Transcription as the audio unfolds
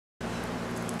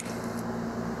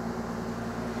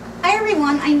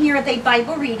everyone, I'm here with a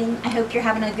Bible reading. I hope you're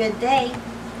having a good day.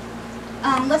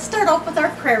 Let's start off with our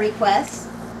prayer requests.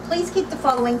 Please keep the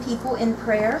following people in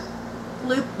prayer: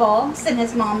 Luke Boggs and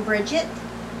his mom Bridget,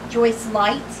 Joyce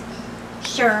Light,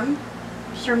 Sherm's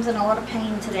in a lot of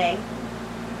pain today,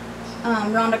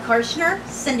 Rhonda Karshner,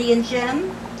 Cindy and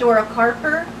Jim, Dora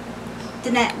Carper,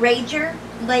 Danette Rager,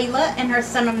 Layla and her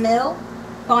son Emil,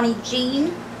 Bonnie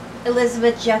Jean,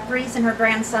 Elizabeth Jeffries and her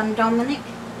grandson Dominic,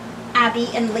 Abby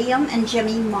and Liam, and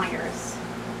Jimmy Myers.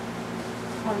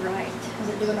 Alright, is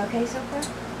it doing okay so far?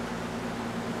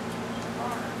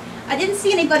 I didn't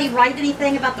see anybody write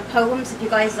anything about the poems, if you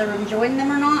guys are enjoying them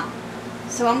or not.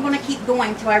 So I'm going to keep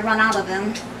going till I run out of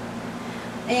them.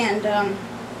 And,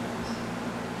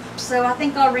 so I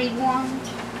think I'll read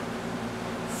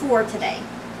 4 today.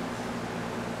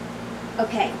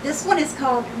 Okay, this one is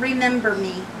called Remember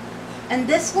Me. And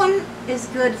this one is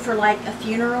good for like a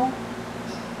funeral,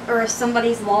 or if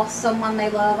somebody's lost someone they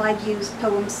love. I've used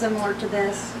poems similar to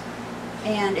this,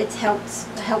 and it's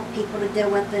helped people to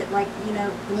deal with it. Like, you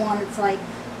know, the one that's like,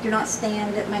 do not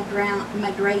stand at my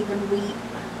grave and weep.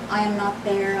 I am not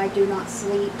there, I do not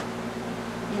sleep.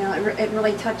 You know, it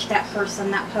really touched that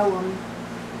person, that poem,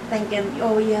 thinking,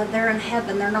 oh yeah, they're in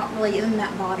heaven, they're not really in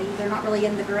that body, they're not really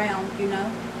in the ground, you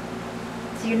know.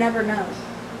 So you never know.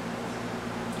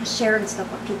 Sharing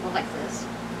stuff with people like this.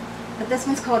 But this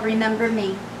one's called Remember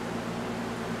Me.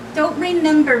 Don't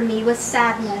remember me with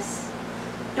sadness.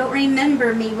 Don't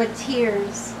remember me with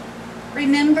tears.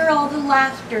 Remember all the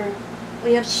laughter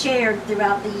we have shared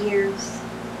throughout the years.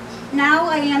 Now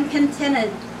I am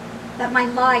contented that my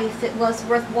life, it was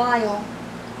worthwhile,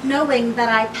 knowing that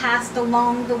I passed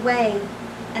along the way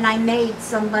and I made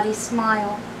somebody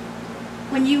smile.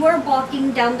 When you are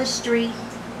walking down the street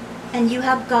and you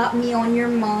have got me on your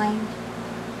mind,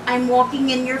 I'm walking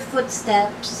in your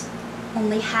footsteps,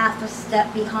 only half a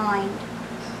step behind.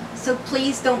 So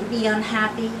please don't be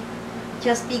unhappy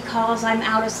just because I'm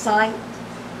out of sight.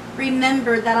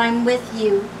 Remember that I'm with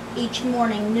you each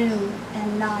morning, noon,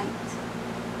 and night.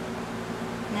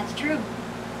 And that's true.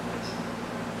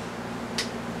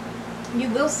 You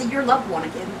will see your loved one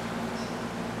again.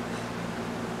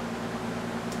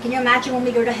 Can you imagine when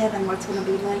we go to heaven what it's going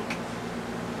to be like?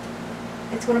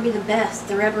 It's going to be the best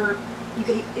there ever.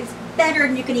 It's better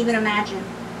than you can even imagine.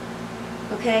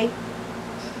 Okay?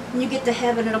 When you get to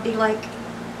heaven, it'll be like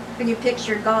when you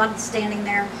picture God standing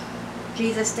there,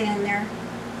 Jesus standing there.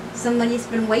 Somebody's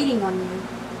been waiting on you.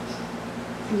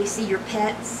 And you see your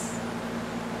pets.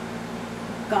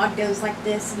 God goes like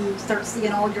this, and you start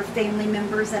seeing all your family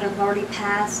members that have already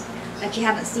passed, that you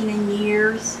haven't seen in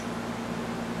years,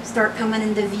 start coming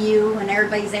into view, and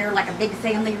everybody's there like a big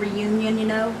family reunion, you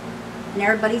know, and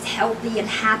everybody's healthy and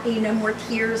happy, no more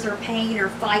tears or pain or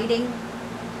fighting.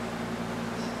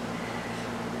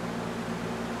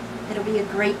 It'll be a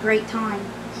great, great time,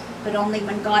 but only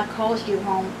when God calls you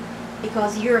home,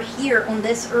 because you're here on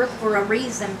this earth for a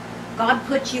reason. God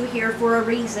put you here for a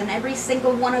reason, every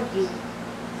single one of you.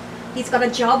 He's got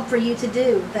a job for you to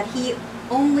do that He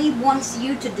only wants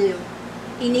you to do.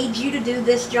 He needs you to do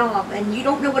this job, and you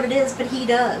don't know what it is, but He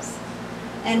does.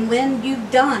 And when you've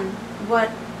done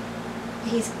what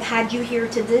He's had you here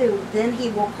to do, then He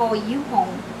will call you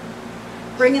home.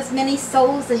 Bring as many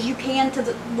souls as you can to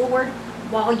the Lord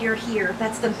while you're here.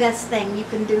 That's the best thing you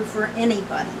can do for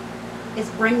anybody, is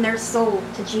bring their soul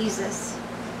to Jesus.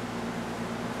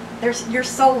 Your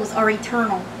souls are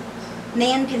eternal.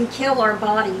 Man can kill our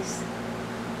bodies,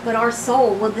 but our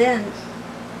soul will then,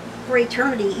 for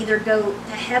eternity, either go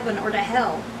to heaven or to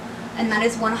hell. And that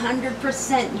is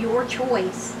 100% your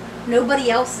choice,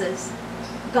 nobody else's.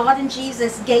 God and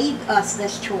Jesus gave us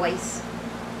this choice.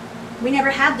 We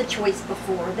never had the choice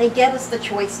before. They gave us the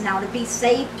choice now to be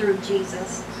saved through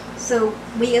Jesus. So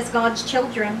we as God's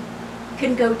children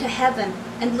can go to heaven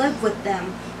and live with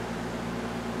them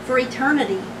for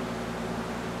eternity.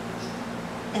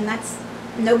 And that's,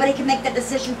 nobody can make that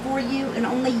decision for you, and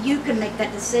only you can make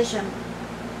that decision.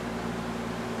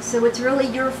 So it's really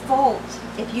your fault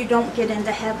if you don't get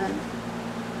into heaven.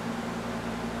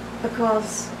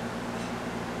 Because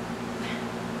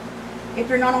if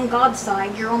you're not on God's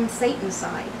side, you're on Satan's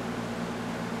side.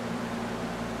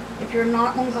 If you're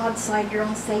not on God's side, you're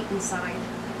on Satan's side.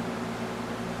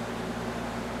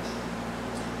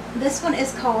 This one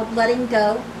is called Letting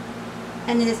Go,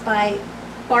 and it is by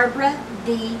Barbara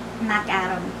D.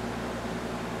 McAdam.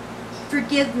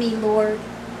 Forgive me, Lord,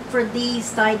 for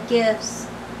these thy gifts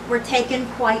were taken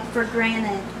quite for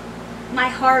granted. My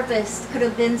harvest could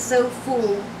have been so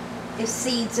full if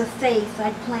seeds of faith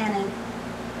I'd planted.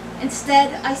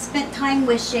 Instead, I spent time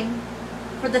wishing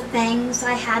for the things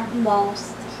I had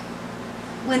lost.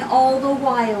 when all the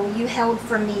while you held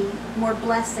for me more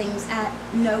blessings at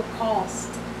no cost.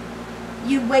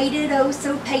 You waited oh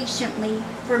so patiently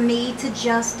for me to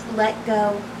just let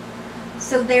go,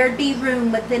 so there'd be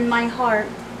room within my heart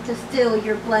to feel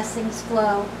your blessings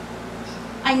flow.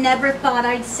 I never thought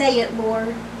I'd say it,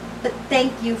 Lord, but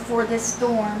thank you for this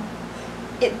storm.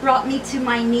 It brought me to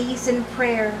my knees in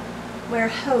prayer, where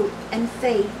hope and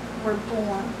faith were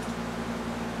born.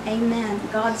 Amen.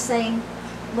 God's saying,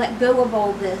 let go of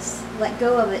all this. Let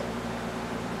go of it.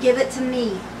 Give it to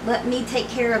me. Let me take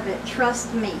care of it.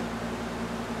 Trust me.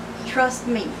 Trust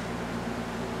me.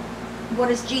 What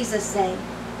does Jesus say?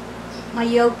 My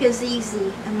yoke is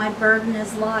easy and my burden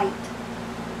is light.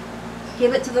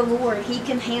 Give it to the Lord. He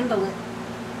can handle it.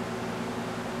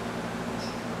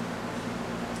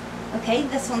 Okay,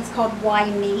 this one's called Why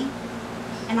Me?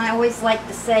 And I always like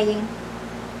the saying,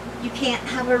 you can't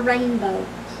have a rainbow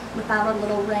without a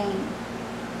little rain.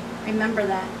 Remember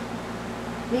that.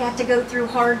 We have to go through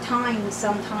hard times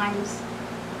sometimes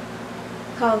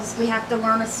because we have to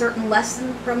learn a certain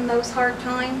lesson from those hard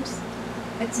times.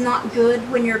 It's not good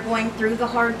when you're going through the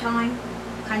hard time.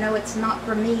 I know it's not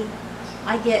for me.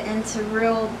 I get into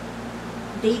real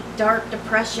deep, dark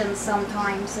depression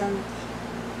sometimes, and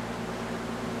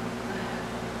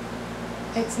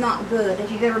it's not good.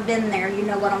 If you've ever been there, you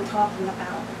know what I'm talking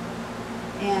about.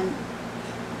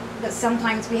 But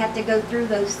sometimes we have to go through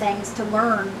those things to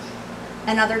learn.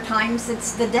 And other times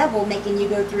it's the devil making you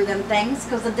go through them things,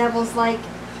 because the devil's like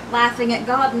laughing at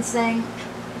God and saying,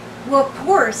 well, of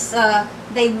course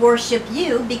they worship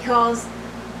you because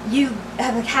you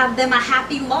have them a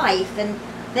happy life and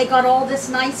they got all this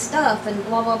nice stuff and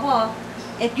blah, blah, blah.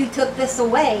 If you took this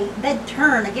away, they'd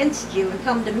turn against you and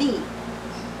come to me.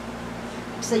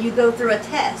 So you go through a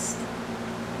test.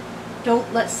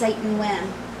 Don't let Satan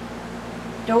win.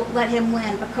 Don't let him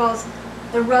win, because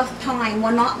the rough time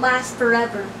will not last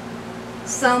forever.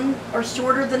 Some are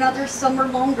shorter than others, some are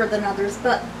longer than others,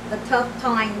 but the tough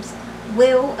times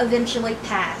will eventually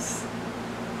pass.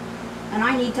 And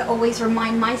I need to always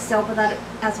remind myself of that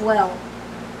as well.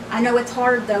 I know it's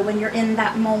hard though when you're in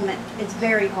that moment. It's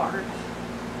very hard.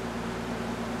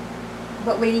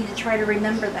 But we need to try to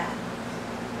remember that.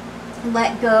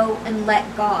 Let go and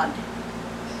let God.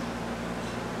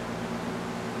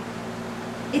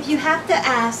 If you have to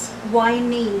ask, why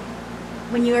me,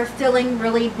 when you are feeling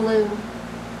really blue,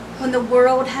 when the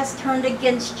world has turned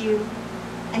against you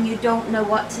and you don't know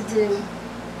what to do,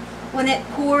 when it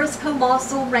pours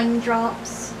colossal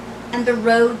raindrops and the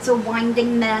road's a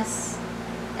winding mess,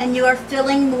 and you are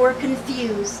feeling more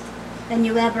confused than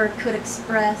you ever could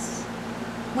express,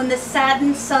 when the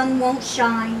saddened sun won't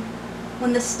shine,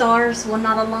 when the stars will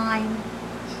not align,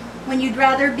 when you'd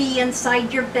rather be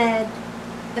inside your bed,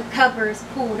 the covers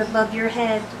pulled above your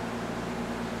head,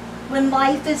 when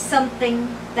life is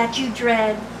something that you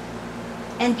dread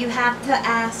and you have to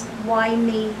ask, why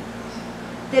me?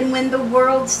 Then when the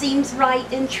world seems right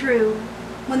and true,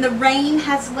 when the rain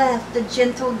has left a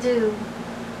gentle dew,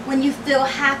 when you feel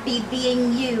happy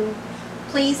being you,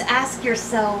 please ask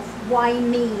yourself, why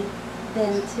me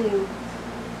then too?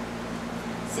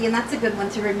 See, and that's a good one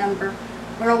to remember.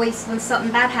 We're always, when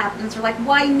something bad happens, we're like,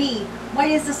 why me? Why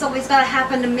is this always got to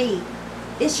happen to me?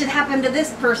 It should happen to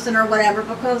this person or whatever,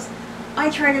 because I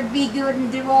try to be good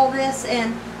and do all this,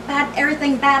 and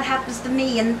everything bad happens to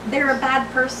me, and they're a bad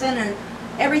person, and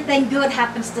everything good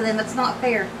happens to them. It's not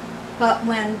fair. But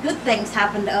when good things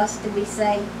happen to us, do we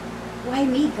say, why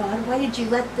me, God? Why did you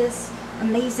let this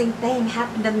amazing thing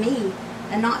happen to me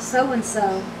and not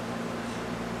so-and-so?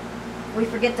 We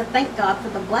forget to thank God for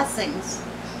the blessings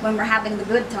when we're having the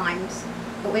good times,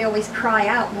 but we always cry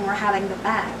out when we're having the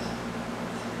bad.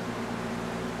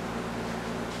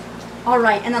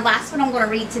 Alright, and the last one I'm going to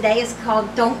read today is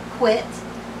called Don't Quit,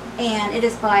 and it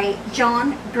is by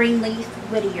John Greenleaf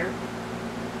Whittier.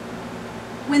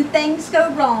 When things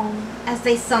go wrong, as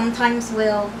they sometimes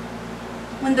will,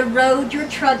 when the road you're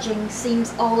trudging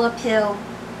seems all uphill,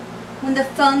 when the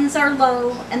funds are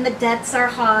low and the debts are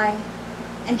high,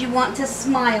 and you want to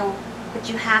smile, but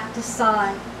you have to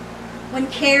sigh, when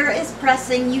care is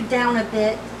pressing you down a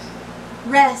bit,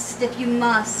 rest if you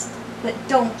must, but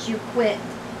don't you quit.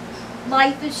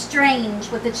 Life is strange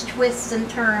with its twists and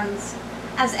turns,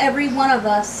 as every one of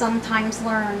us sometimes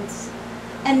learns,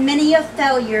 and many a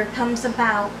failure comes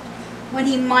about when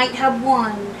he might have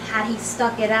won had he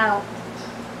stuck it out.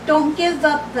 Don't give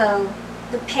up though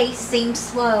the pace seems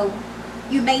slow,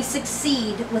 you may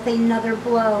succeed with another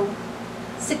blow.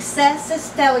 Success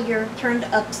is failure turned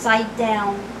upside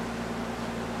down.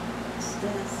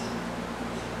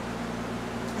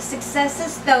 Success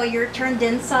is failure turned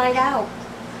inside out.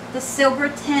 The silver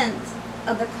tint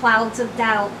of the clouds of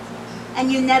doubt,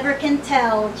 and you never can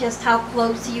tell just how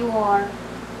close you are.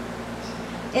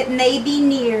 It may be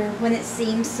near when it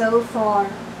seems so far,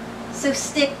 so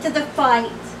stick to the fight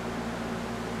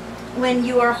when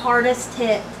you are hardest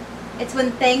hit. It's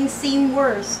when things seem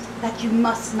worst that you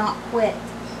must not quit.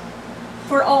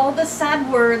 For all the sad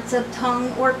words of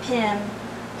tongue or pen,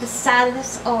 the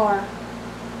saddest are,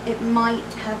 it might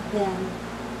have been.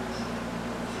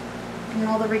 And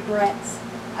all the regrets.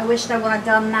 I wished I would have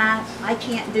done that. I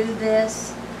can't do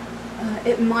this.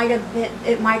 It might have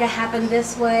happened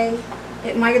this way.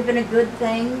 It might have been a good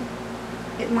thing.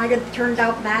 It might have turned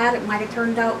out bad. It might have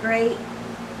turned out great.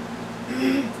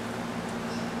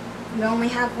 You only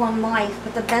have one life,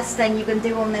 but the best thing you can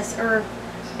do on this earth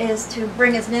is to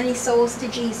bring as many souls to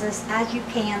Jesus as you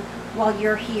can while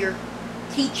you're here.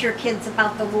 Teach your kids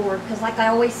about the Lord, because like I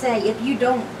always say, if you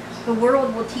don't, the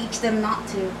world will teach them not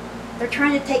to. They're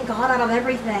trying to take God out of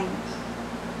everything.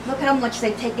 Look how much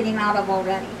they've taken him out of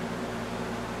already.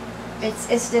 It's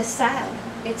just sad.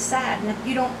 It's sad. And if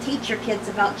you don't teach your kids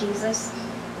about Jesus,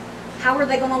 how are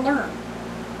they going to learn?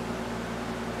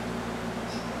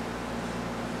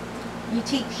 You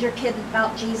teach your kid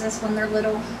about Jesus when they're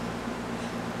little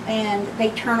and they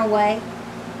turn away.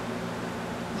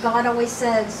 God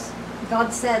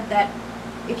said that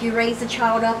if you raise a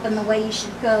child up in the way he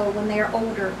should go, when they are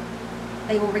older,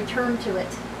 they will return to it.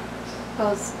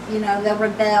 Because, they'll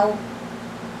rebel.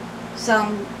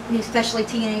 Some, especially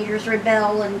teenagers,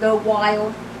 rebel and go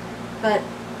wild. But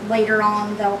later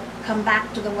on, they'll come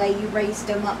back to the way you raised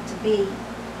them up to be.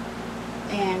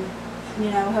 And,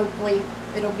 hopefully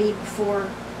it'll be before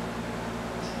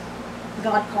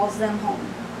God calls them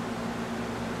home.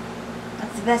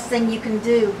 That's the best thing you can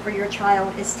do for your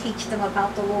child, is teach them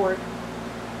about the Lord.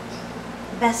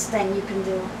 Best thing you can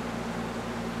do.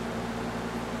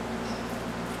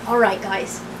 Alright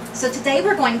guys, so today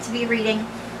we're going to be reading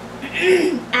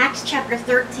Acts chapter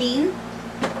 13,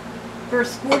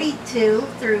 verse 42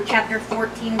 through chapter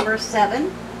 14, verse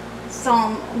 7,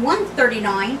 Psalm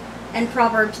 139, and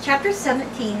Proverbs chapter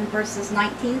 17, verses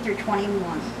 19 through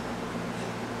 21.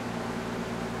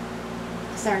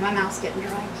 Sorry, my mouth's getting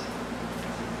dry.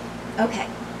 Okay.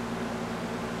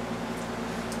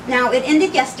 Now, it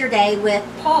ended yesterday with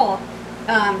Paul.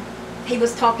 He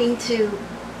was talking to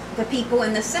the people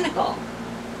in the synagogue.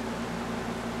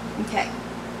 Okay.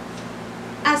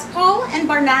 As Paul and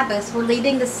Barnabas were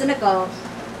leaving the synagogue,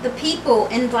 the people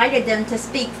invited them to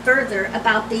speak further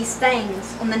about these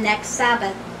things on the next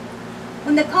Sabbath.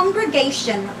 When the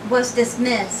congregation was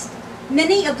dismissed,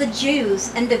 many of the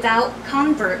Jews and devout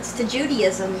converts to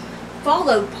Judaism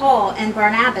followed Paul and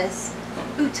Barnabas,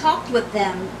 who talked with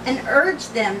them and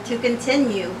urged them to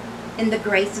continue in the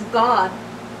grace of God.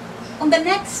 On the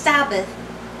next Sabbath,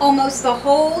 almost the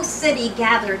whole city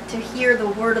gathered to hear the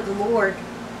word of the Lord.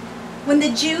 When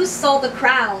the Jews saw the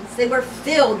crowds, they were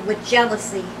filled with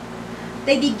jealousy.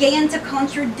 They began to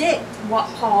contradict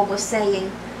what Paul was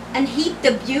saying and heaped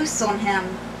abuse on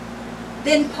him.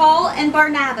 Then Paul and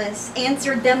Barnabas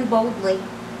answered them boldly.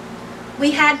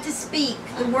 We had to speak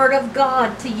the word of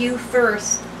God to you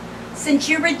first. Since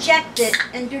you reject it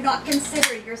and do not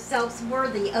consider yourselves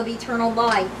worthy of eternal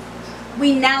life,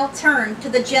 we now turn to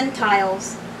the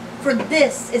Gentiles, for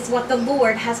this is what the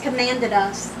Lord has commanded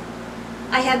us.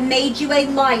 I have made you a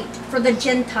light for the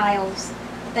Gentiles,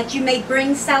 that you may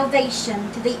bring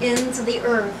salvation to the ends of the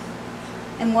earth.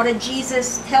 And what did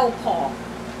Jesus tell Paul,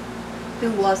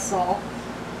 who was Saul?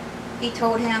 He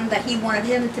told him that he wanted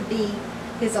him to be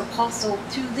his apostle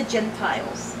to the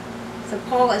Gentiles. So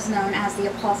Paul is known as the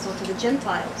apostle to the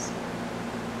Gentiles.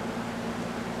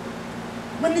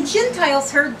 When the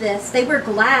Gentiles heard this, they were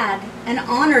glad and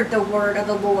honored the word of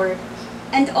the Lord,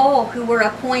 and all who were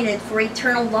appointed for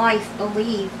eternal life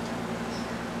believed.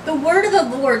 The word of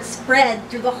the Lord spread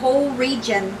through the whole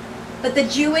region, but the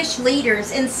Jewish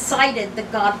leaders incited the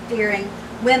God-fearing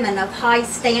women of high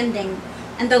standing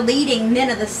and the leading men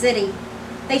of the city.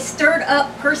 They stirred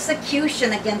up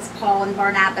persecution against Paul and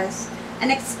Barnabas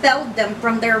and expelled them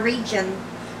from their region.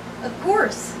 Of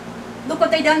course, look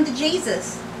what they done to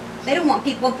Jesus. They don't want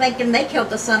people thinking they killed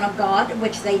the Son of God,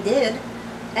 which they did.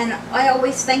 And I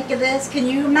always think of this, can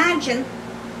you imagine?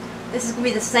 This is going to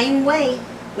be the same way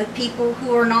with people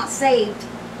who are not saved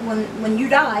when you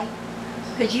die.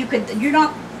 Because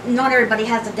not everybody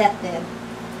has a deathbed.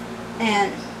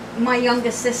 And my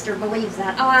youngest sister believes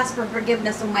that. I'll ask for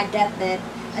forgiveness on my deathbed,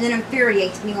 and it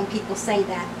infuriates me when people say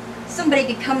that. Somebody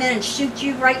could come in and shoot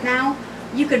you right now.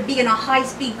 You could be in a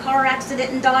high-speed car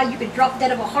accident and die. You could drop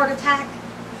dead of a heart attack.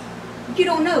 You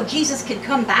don't know. Jesus could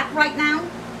come back right now.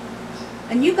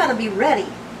 And you've got to be ready.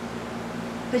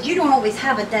 Because you don't always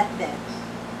have a deathbed.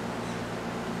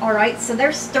 All right, so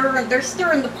they're stirring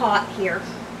the pot here,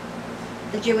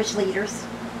 the Jewish leaders.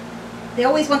 They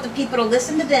always want the people to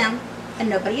listen to them and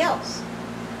nobody else.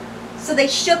 So they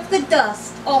shook the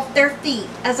dust off their feet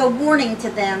as a warning to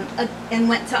them and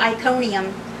went to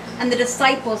Iconium. And the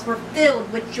disciples were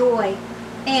filled with joy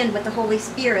and with the Holy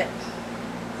Spirit.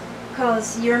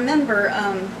 Because you remember,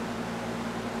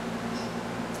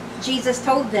 Jesus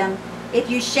told them, if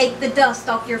you shake the dust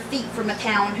off your feet from a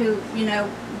town who,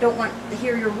 don't want to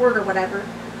hear your word or whatever,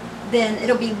 then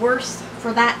it'll be worse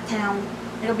for that town.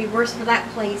 It'll be worse for that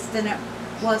place than it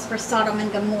was for Sodom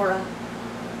and Gomorrah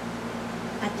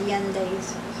at the end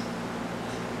days.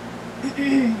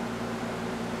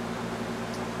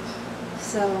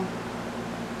 So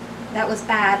that was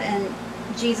bad. And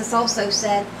Jesus also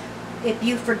said, if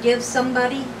you forgive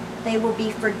somebody, they will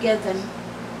be forgiven.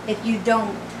 If you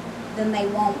don't, then they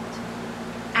won't.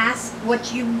 Ask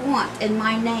what you want in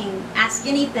my name. Ask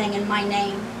anything in my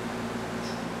name,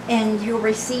 and you'll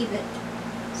receive it.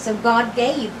 So God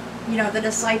gave, the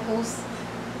disciples,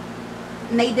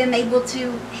 made them able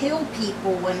to heal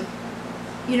people and,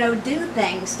 do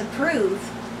things to prove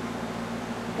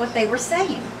what they were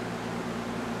saying.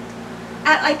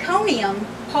 At Iconium,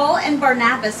 Paul and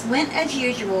Barnabas went as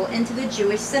usual into the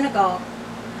Jewish synagogue.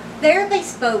 There they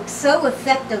spoke so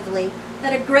effectively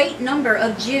that a great number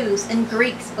of Jews and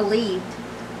Greeks believed.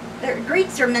 The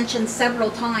Greeks are mentioned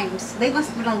several times. They must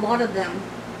have been a lot of them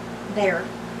there.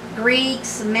 Greeks,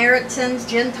 Samaritans,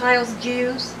 Gentiles,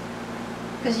 Jews.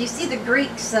 Because you see the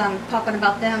Greeks talking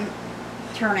about them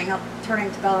turning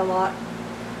to God a lot.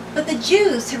 But the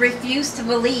Jews who refused to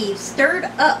believe stirred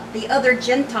up the other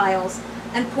Gentiles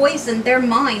and poisoned their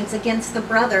minds against the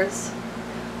brothers.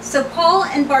 So Paul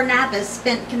and Barnabas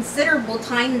spent considerable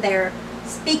time there,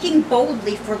 speaking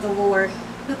boldly for the Lord,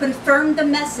 who confirmed the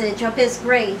message of His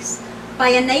grace by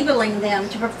enabling them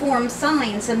to perform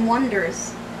signs and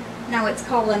wonders. Now it's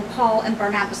calling Paul and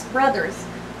Barnabas brothers,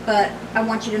 but I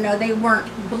want you to know they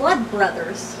weren't blood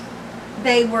brothers.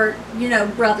 They were,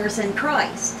 brothers in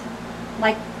Christ.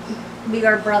 Like we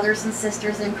are brothers and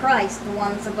sisters in Christ, the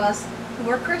ones of us who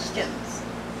are Christians.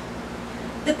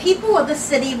 The people of the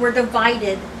city were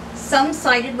divided. Some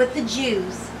sided with the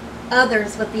Jews,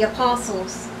 others with the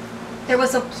apostles. There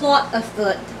was a plot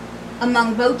afoot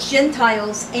among both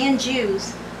Gentiles and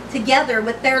Jews, together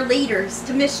with their leaders,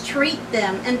 to mistreat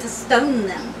them and to stone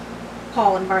them,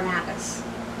 Paul and Barnabas.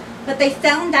 But they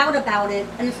found out about it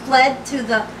and fled to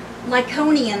the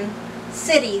Lycaonian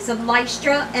cities of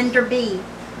Lystra and Derbe,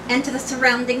 and to the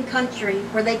surrounding country,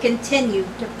 where they continued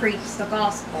to preach the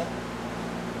gospel.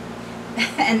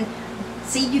 And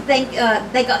see, you think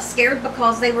they got scared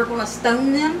because they were going to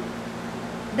stone them?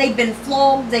 They've been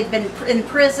flogged, they've been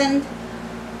imprisoned.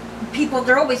 People,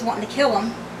 they're always wanting to kill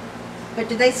them. But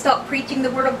do they stop preaching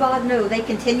the word of God? No, they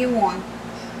continue on.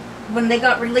 When they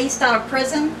got released out of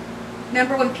prison,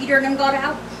 remember when Peter and them got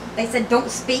out? They said, don't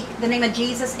speak the name of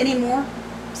Jesus anymore.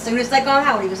 As soon as they got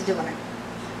out, he was doing it.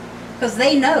 Because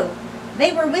they know.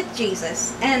 They were with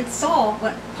Jesus. And Paul,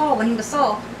 when he was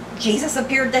Saul, Jesus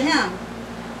appeared to him.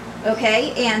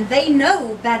 Okay? And they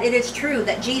know that it is true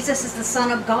that Jesus is the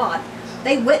Son of God.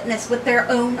 They witness with their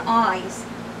own eyes.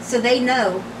 So they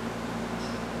know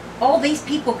all these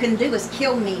people can do is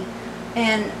kill me.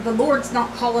 And the Lord's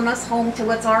not calling us home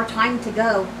till it's our time to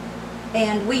go.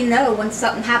 And we know when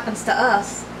something happens to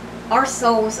us, our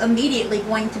soul's immediately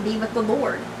going to be with the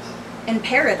Lord in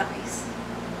paradise.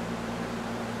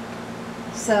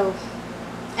 So,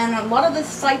 and a lot of the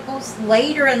disciples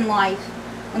later in life,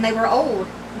 when they were old,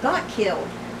 got killed,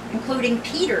 including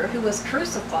Peter, who was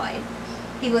crucified.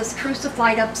 He was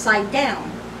crucified upside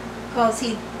down because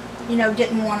he,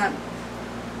 didn't want to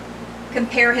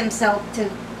compare himself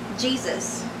to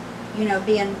Jesus,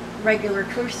 being regular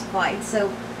crucified.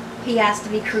 So he asked to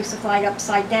be crucified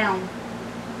upside down.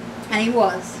 And he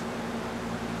was.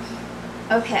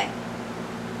 Okay.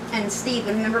 And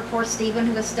Stephen, remember poor Stephen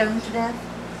who was stoned to death?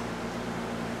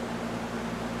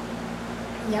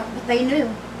 Yep, but they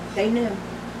knew. They knew.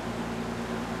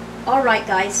 Alright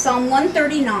guys, Psalm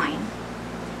 139.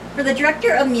 For the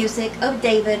director of music, of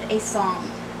David, a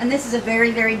psalm. And this is a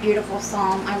very, very beautiful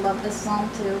psalm. I love this psalm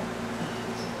too.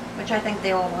 Which I think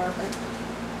they all are, but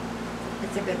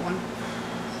it's a good one.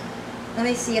 Let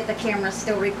me see if the camera's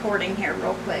still recording here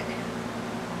real quick.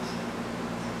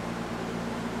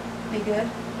 We good?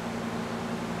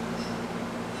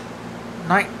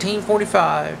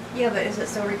 1945. Yeah, but is it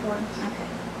still recording? Okay.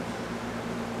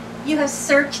 You have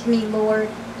searched me, Lord,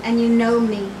 and you know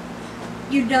me.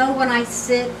 You know when I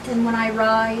sit and when I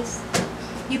rise.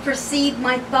 You perceive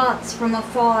my thoughts from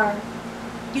afar.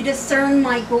 You discern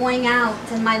my going out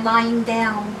and my lying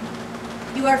down.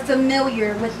 You are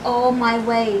familiar with all my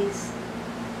ways.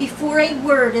 Before a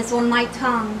word is on my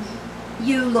tongue,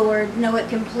 you, Lord, know it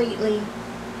completely.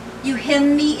 You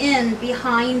hem me in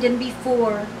behind and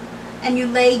before, and you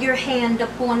lay your hand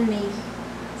upon me.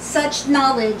 Such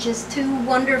knowledge is too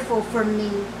wonderful for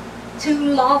me, too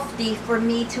lofty for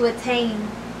me to attain.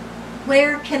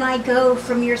 Where can I go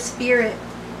from your spirit?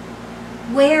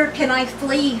 Where can I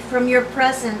flee from your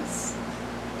presence?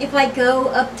 If I go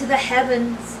up to the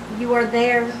heavens, you are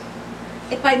there.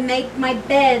 If I make my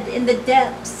bed in the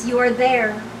depths, you are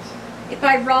there. If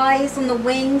I rise on the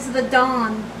wings of the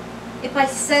dawn, if I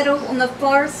settle on the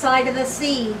far side of the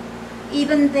sea,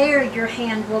 even there your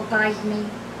hand will guide me.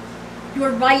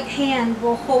 Your right hand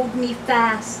will hold me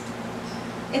fast.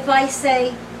 If I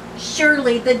say,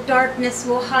 surely the darkness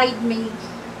will hide me,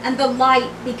 and the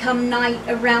light become night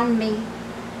around me,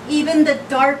 even the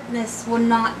darkness will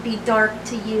not be dark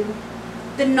to you.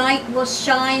 The night will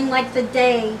shine like the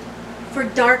day, for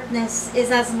darkness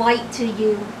is as light to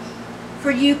you.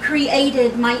 For you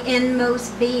created my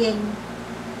inmost being.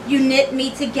 You knit me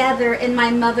together in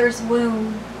my mother's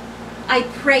womb. I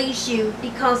praise you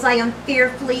because I am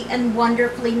fearfully and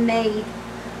wonderfully made.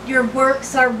 Your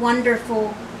works are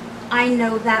wonderful. I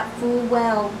know that full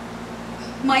well.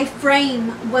 My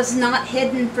frame was not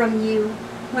hidden from you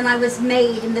when I was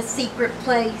made in the secret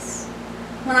place.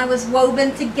 When I was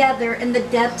woven together in the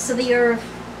depths of the earth,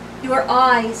 your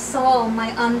eyes saw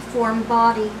my unformed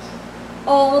body.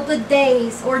 All the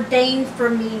days ordained for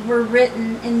me were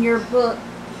written in your book,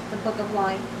 the book of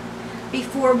life,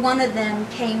 before one of them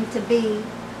came to be.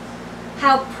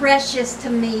 How precious to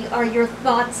me are your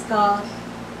thoughts, God.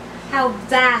 How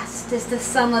vast is the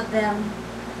sum of them.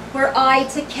 Were I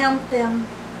to count them,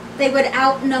 they would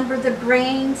outnumber the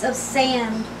grains of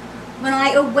sand. When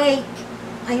I awake,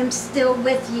 I am still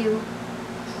with you.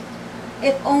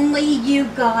 If only you,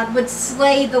 God, would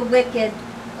slay the wicked.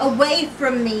 Away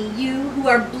from me, you who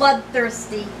are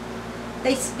bloodthirsty.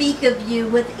 They speak of you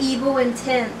with evil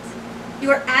intent.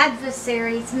 Your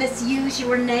adversaries misuse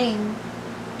your name.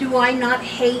 Do I not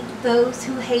hate those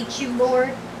who hate you,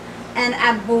 Lord, and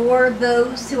abhor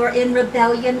those who are in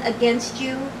rebellion against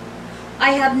you?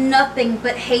 I have nothing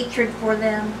but hatred for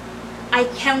them. I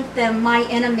count them my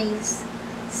enemies.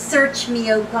 Search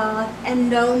me, O God, and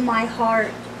know my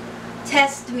heart.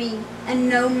 Test me and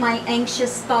know my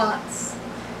anxious thoughts.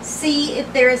 See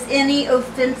if there is any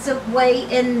offensive way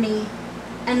in me,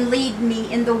 and lead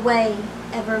me in the way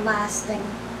everlasting.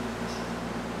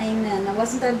 Amen. Now,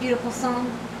 wasn't that a beautiful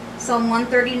song? Psalm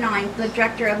 139, the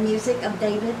director of music of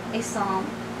David, a psalm.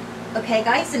 Okay,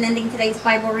 guys, and ending today's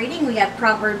Bible reading, we have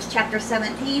Proverbs chapter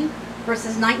 17,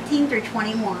 verses 19 through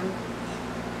 21.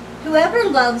 Whoever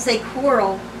loves a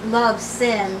quarrel loves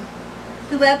sin.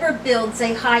 Whoever builds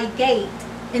a high gate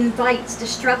invites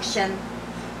destruction.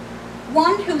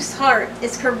 One whose heart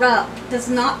is corrupt does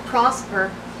not prosper.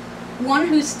 One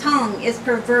whose tongue is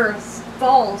perverse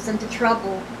falls into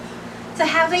trouble. To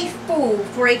have a fool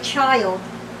for a child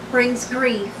brings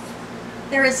grief.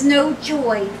 There is no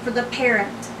joy for the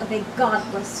parent of a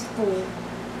godless fool.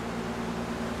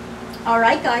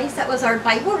 Alright guys, that was our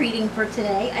Bible reading for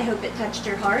today. I hope it touched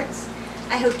your hearts.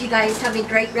 I hope you guys have a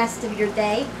great rest of your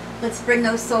day. Let's bring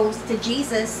those souls to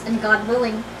Jesus, and God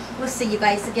willing, we'll see you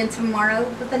guys again tomorrow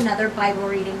with another Bible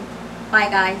reading. Bye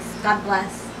guys. God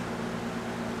bless.